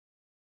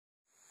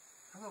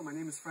Hello, my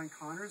name is Frank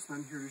Connors,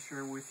 and I'm here to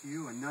share with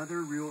you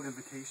another real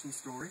invitation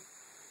story.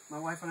 My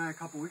wife and I a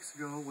couple weeks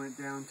ago went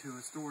down to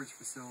a storage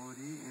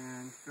facility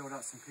and filled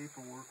out some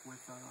paperwork with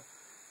a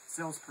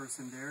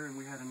salesperson there, and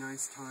we had a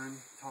nice time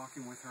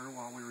talking with her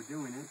while we were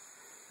doing it.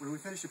 When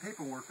we finished the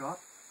paperwork up,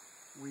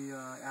 we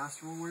asked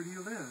her, well, where do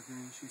you live?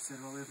 And she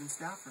said, well, I live in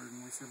Stafford.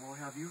 And we said, well,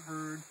 have you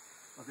heard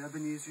of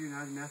Ebenezer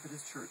United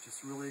Methodist Church? It's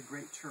really a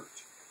great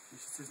church.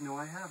 And she says, no,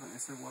 I haven't. I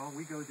said, well,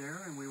 we go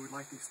there, and we would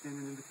like to extend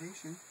an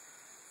invitation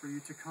for you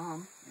to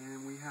come.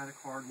 And we had a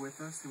card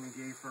with us, and we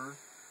gave her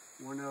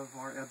one of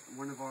our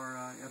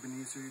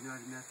Ebenezer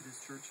United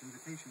Methodist Church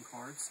invitation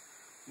cards.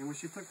 And when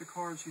she took the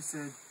card, she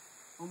said,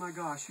 oh my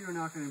gosh, you're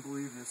not going to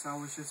believe this. I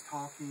was just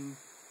talking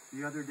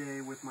the other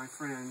day with my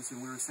friends,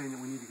 and we were saying that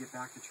we need to get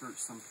back to church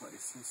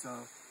someplace. And so,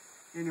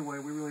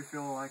 anyway, we really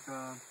feel like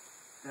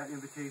that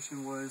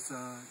invitation was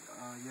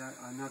yet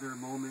another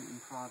moment in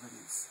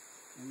Providence.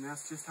 And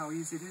that's just how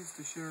easy it is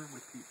to share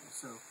with people.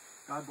 So,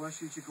 God bless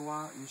you as you go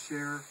out and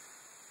share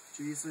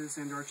Jesus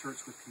and our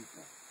church with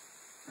people.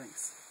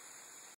 Thanks.